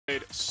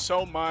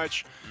so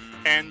much,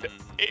 and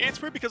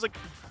it's weird because like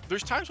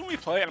there's times when we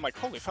play and I'm like,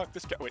 holy fuck,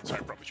 this guy. Wait,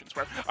 sorry, probably shouldn't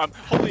swear.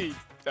 Holy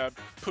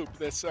poop,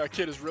 this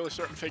kid is really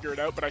starting to figure it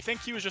out. But I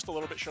think he was just a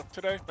little bit shook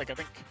today. Like I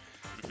think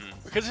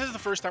because this is the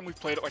first time we've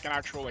played at like an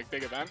actual like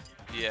big event.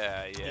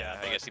 Yeah.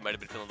 I guess he might have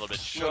been feeling a little bit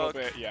shook. A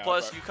little bit, yeah.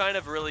 Plus, you kind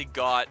of really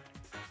got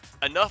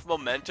enough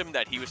momentum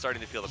that he was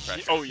starting to feel the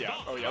pressure. Oh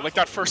yeah. Like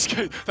that first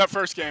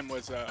game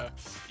was.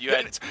 You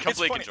had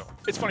complete control.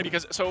 It's funny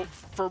because so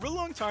for a real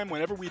long time,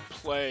 whenever we'd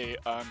play,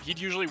 he'd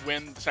usually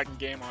win the second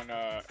game on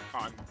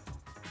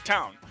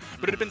town.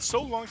 But it had been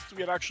so long since we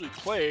had actually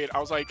played. I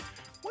was like,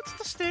 what's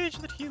the stage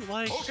that he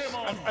likes?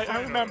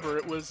 I remember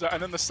it was,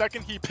 and then the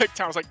second he picked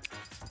town, I was like,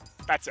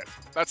 that's it.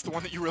 That's the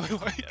one that you really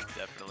like. Yeah,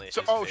 definitely.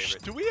 So,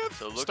 do we have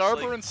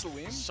Starbur and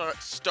Saleem?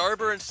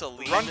 Starbur and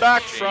Saleem.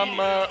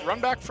 Run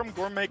back from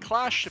Gourmet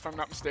Clash, if I'm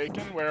not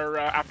mistaken, where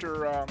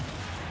after. I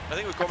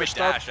think it was Gourmet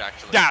Dash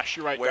actually. Dash,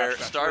 you're right. Where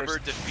Dash,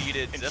 Starbur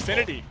defeated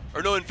Infinity.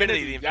 Or no,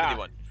 Infinity, the Infinity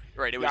one.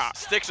 Right, it was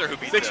Stixer who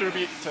beat Stixer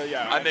beat,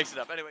 yeah. I mixed it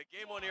up. Anyway,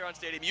 game 1 here on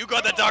Stadium. You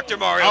got the Dr.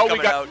 Mario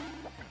coming out.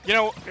 You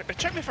know,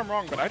 check me if I'm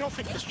wrong, but I don't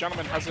think this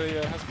gentleman has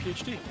a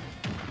PhD.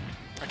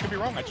 I could be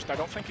wrong. I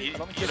don't think he.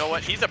 You know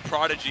what? He's a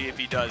prodigy if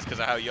he does, because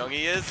of how young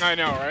he is. I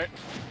know, right?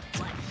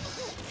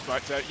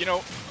 But you know,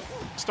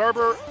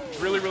 Starbur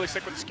really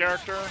sick with his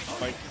character.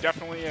 Like,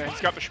 definitely,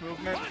 he's got the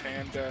movement.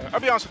 And I'll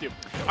be honest with you,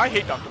 I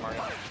hate Dr.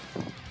 Mario.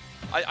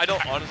 I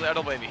don't honestly. I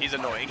don't blame you. He's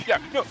annoying. Yeah,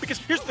 no, because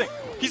here's the thing.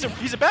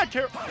 He's a bad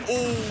character.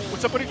 Oh,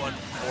 what's up, buddy?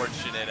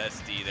 Unfortunate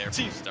SD there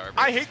from Starbur.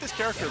 I hate this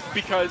character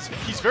because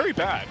he's very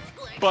bad,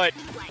 but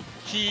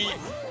he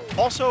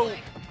also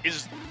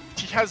is.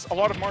 He has a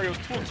lot of Mario's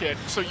toolkit,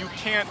 so you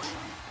can't.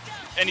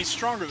 And he's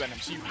stronger than him,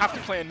 so you have to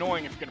play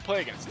annoying if you're gonna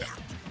play against him.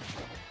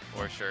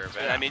 For sure,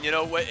 but I mean, you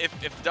know what?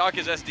 If Doc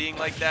is SDing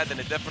like that, then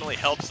it definitely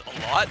helps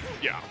a lot.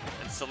 Yeah.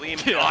 And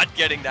Saleem not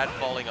getting that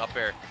falling up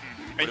air.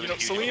 And you know,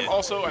 Saleem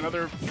also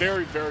another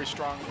very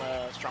strong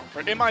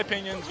player. In my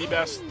opinion, the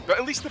best,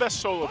 at least the best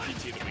solo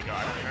PT that we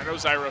got. I mean, I know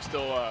Zyro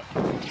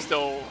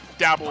still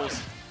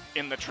dabbles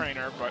in the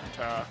trainer, but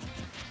I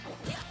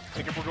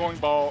think if we're going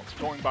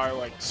by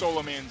like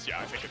solo means, yeah,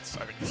 I think it's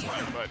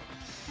Saleem. But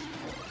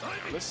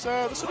this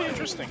will be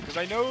interesting because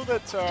I know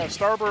that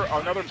Starbur,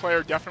 another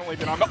player, definitely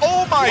been on the.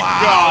 Oh my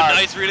God!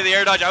 Nice read of the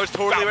air dodge. I was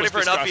totally ready for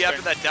an up B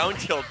after that down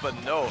tilt, but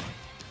no.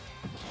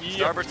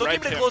 Starbur still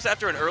keeping it close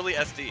after an early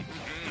SD.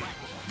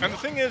 And the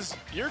thing is,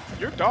 your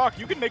Doc,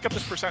 you can make up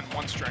this percent in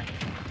one string.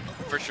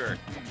 For sure.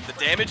 The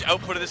damage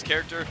output of this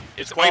character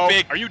is quite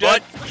big. Are you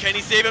dead? But can he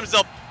save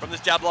himself from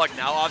this jab block?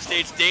 Now off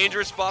stage,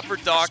 dangerous spot for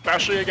Doc.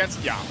 Especially against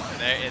And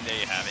there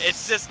you have it.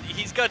 It's just,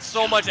 he's got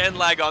so much end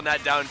lag on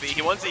that down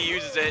B. Once he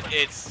uses it,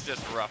 it's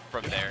just rough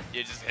from there.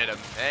 You just hit him,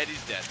 and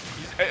he's dead.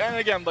 And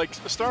again, like,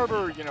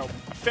 Starbur, you know,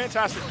 a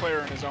fantastic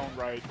player in his own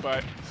right,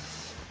 but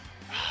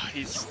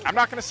I'm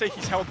not going to say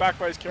he's held back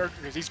by his character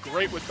because he's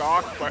great with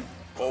Doc, but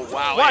oh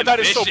wow! Wow, that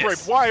is so brave.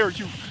 Why are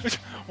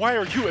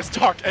you as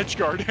Doc edge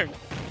guarding?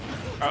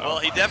 Well,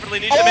 he definitely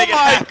needs to make it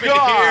happen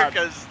here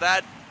because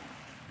that's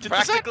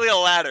practically a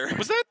ladder.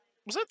 Was that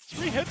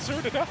 3 hits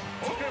 0 to death?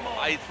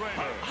 I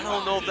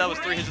don't know if that was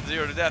 3 hits and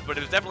 0 to death, but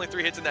it was definitely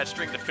 3 hits in that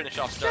string to finish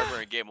off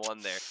Starbur in game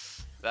 1 there.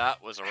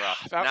 That was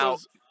rough.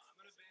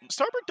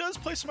 Starbur does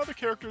play some other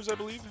characters, I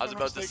believe. I was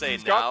about to say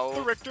he's got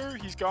the Richter.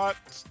 He's got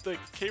the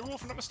K-Rool,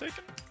 if I'm not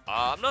mistaken.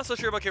 I'm not so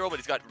sure about K-Rool, but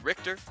he's got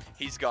Richter.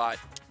 He's got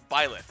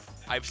Byleth.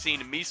 I've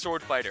seen Me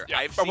Sword Fighter. Yeah.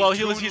 I've seen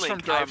he's from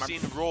Durham. I've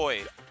seen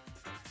Roy.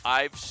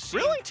 I've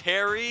seen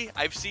Terry.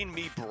 I've seen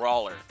Me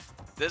Brawler.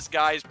 This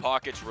guy's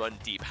pockets run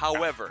deep.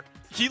 However,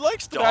 he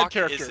likes the bad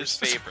characters. Doc is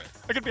his favorite.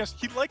 I could be honest.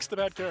 He likes the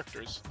bad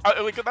characters.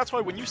 That's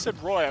why when you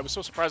said Roy, I was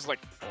so surprised. Like,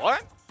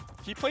 what?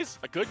 He plays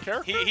a good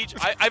character?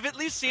 I've at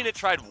least seen it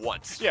tried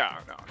once. Yeah,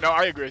 no,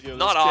 I agree with you.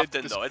 Not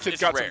often, though. It's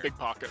got rare. Some big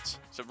pockets.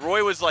 So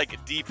Roy was,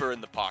 like, deeper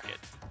in the pocket.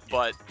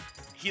 But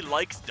he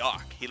likes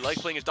Doc. He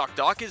likes playing his Doc.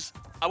 Doc is,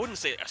 I wouldn't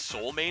say a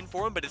soul main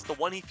for him, but it's the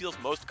one he feels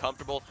most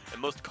comfortable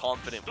and most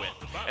confident with.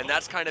 And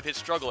that's kind of his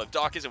struggle. If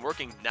Doc isn't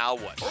working, now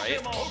what,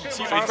 right?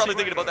 So he's probably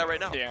thinking about that right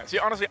now. Yeah, see,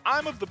 honestly,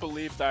 I'm of the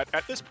belief that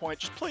at this point,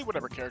 just play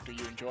whatever character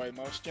you enjoy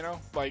most, you know?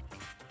 Like,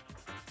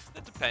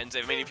 it depends.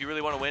 I mean, if you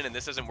really want to win and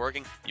this isn't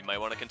working, you might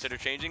want to consider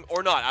changing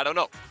or not. I don't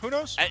know. Who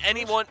knows?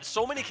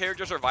 So many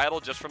characters are viable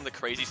just from the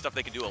crazy stuff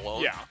they can do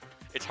alone. Yeah.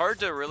 It's hard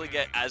to really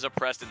get as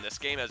oppressed in this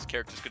game as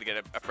characters could get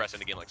oppressed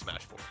in a game like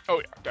Smash 4. Oh,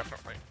 yeah,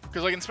 definitely.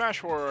 Because, like, in Smash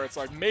 4, it's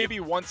like maybe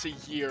once a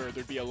year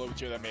there'd be a low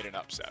tier that made an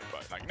upset.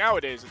 But, like,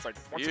 nowadays, it's like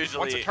once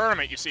a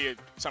tournament, you see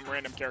some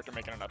random character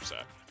making an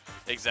upset.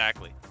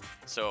 Exactly.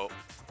 So,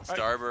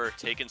 Starbur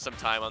taking some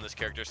time on this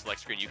character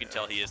select screen. You can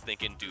tell he is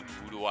thinking, dude,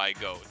 who do I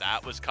go?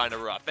 That was kind of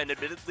rough. And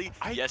admittedly,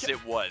 yes,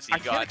 it was. He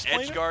got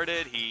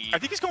edge-guarded. I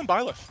think he's going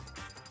Byleth.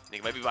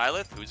 Think it might be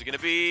Byleth? Who's it going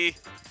to be?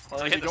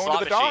 Or is he going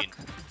to the Doc?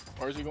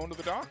 Or is he going to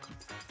the Doc?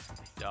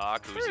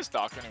 Doc, who's Where is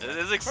Doc anyway?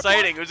 This is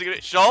exciting. Who's he going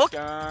to Shulk?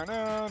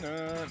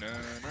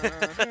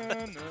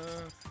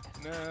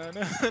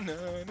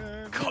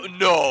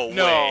 No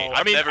way.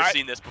 I've never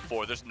seen this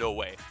before. There's no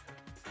way.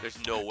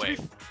 There's no way.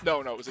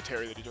 No, it was a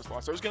Terry that he just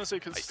lost. I was gonna say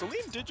because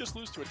Saleem did just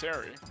lose to a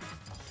Terry.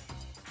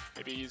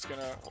 Maybe he's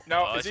gonna.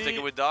 No, is he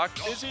sticking with Doc?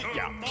 Is he?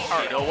 Yeah. All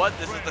right. You know what?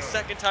 This is the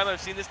second time I've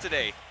seen this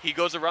today. He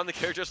goes around the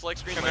character select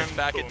screen and lands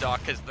back at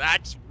Doc because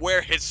that's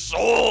where his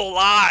soul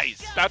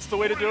lies. That's the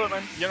way to do it,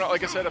 man. You know,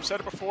 like I said, I've said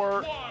it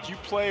before. You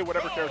play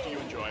whatever character you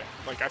enjoy.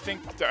 Like I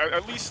think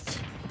at least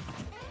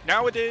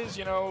nowadays,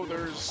 you know,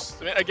 there's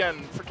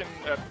again freaking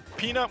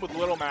Peanut with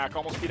Little Mac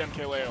almost beat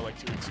MKLeo like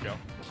 2 weeks ago.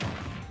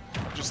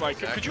 Just like,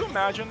 could you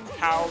imagine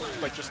how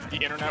like just the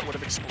internet would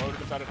have exploded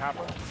if that had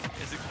happened?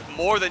 Is it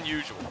more than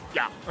usual?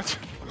 Yeah.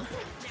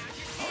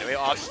 Anyway,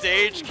 off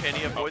stage, can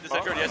he avoid this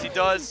edge? Yes, he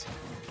does.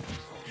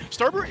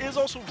 Starbur is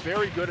also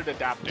very good at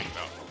adapting,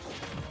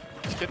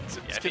 though.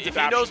 If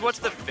he knows what's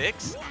the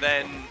fix,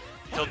 then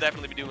he'll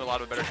definitely be doing a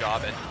lot of a better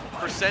job. And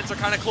percents are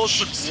kind of close.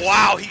 But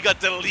wow, he got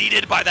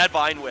deleted by that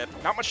Vine Whip.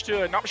 Not much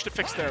to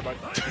fix there, bud.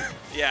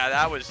 Yeah,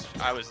 I was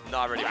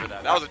not ready for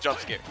that. That was a jump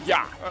scare.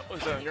 Yeah, that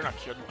was you're not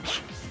kidding.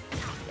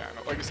 Yeah,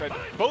 no, like I said,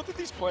 both of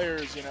these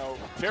players, you know,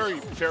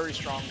 very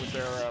strong with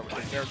their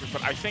characters.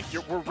 But I think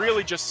we're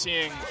really just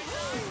seeing,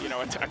 you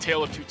know, a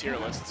tale of two tier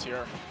lists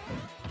here.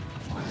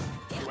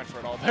 He went for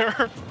it all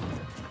there.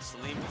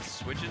 Saleem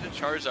switches to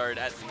Charizard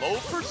at low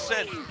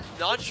percent.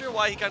 Not sure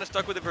why he kind of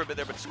stuck with it for a bit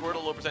there, but scored a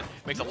low percent.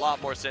 Makes a lot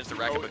more sense to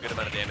rack up a good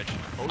amount of damage.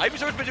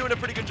 Ivysaur's been doing a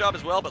pretty good job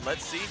as well, but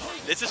let's see.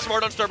 This is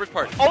smart on Starbur's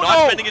part.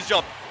 Not spending his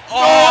jump.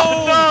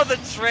 Oh, no,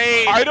 the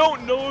trade! I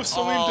don't know if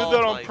Saleem did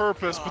that on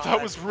purpose, but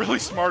that was really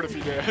smart if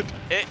he did.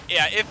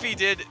 Yeah, if he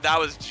did, that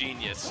was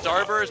genius.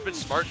 Starbur has been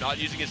smart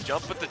not using his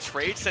jump, but the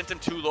trade sent him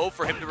too low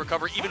for him to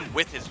recover even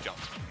with his jump.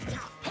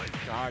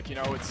 God, you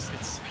know,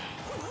 it's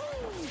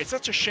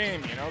such a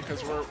shame, you know,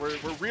 because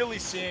we're really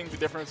seeing the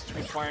difference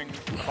between playing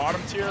a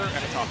bottom tier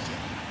and a top tier.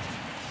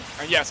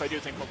 And yes, I do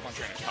think Pokemon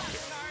Trainer is top tier.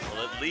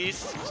 Well, at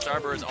least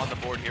Starbur is on the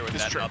board here with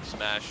that up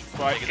smash.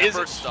 But taking the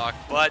first stock,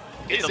 but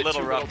it's a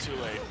little rough. Too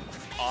late.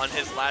 On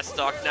his last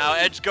stock now,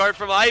 edge guard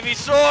from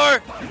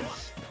Ivysaur.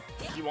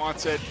 He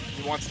wants it.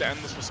 He wants to end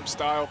this with some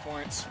style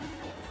points.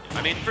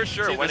 I mean, for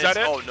sure. See, is that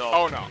it? Oh no.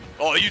 Oh no.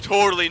 Oh, you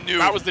totally knew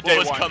that was the day what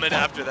was one. coming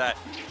after that.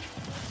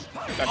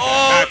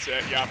 That's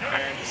it. Yeah.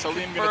 And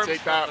Saleem gonna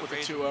take that with a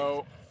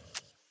 2-0.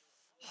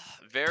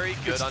 Very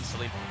good on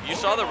Saleem. You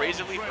saw the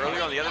Razor Leaf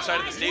earlier on the other side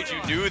of the stage.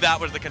 You knew that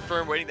was the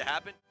confirm waiting to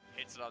happen.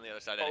 Hits it on the other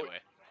side anyway.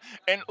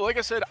 And like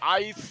I said,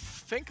 I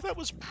think that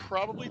was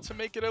probably to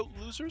make it out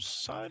loser's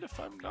side, if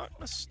I'm not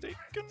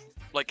mistaken.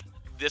 Like,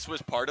 this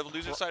was part of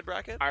loser's side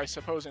bracket? I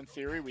suppose in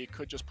theory we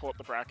could just pull up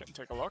the bracket and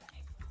take a look.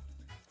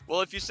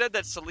 Well, if you said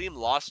that Saleem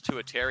lost to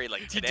a Terry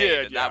like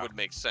today, then that would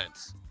make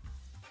sense.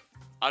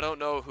 I don't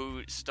know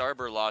who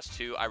Starbur lost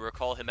to. I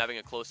recall him having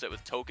a close set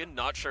with Token.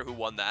 Not sure who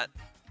won that.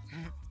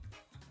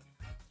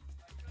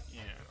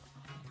 Yeah.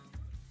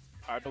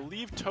 I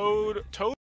believe Toad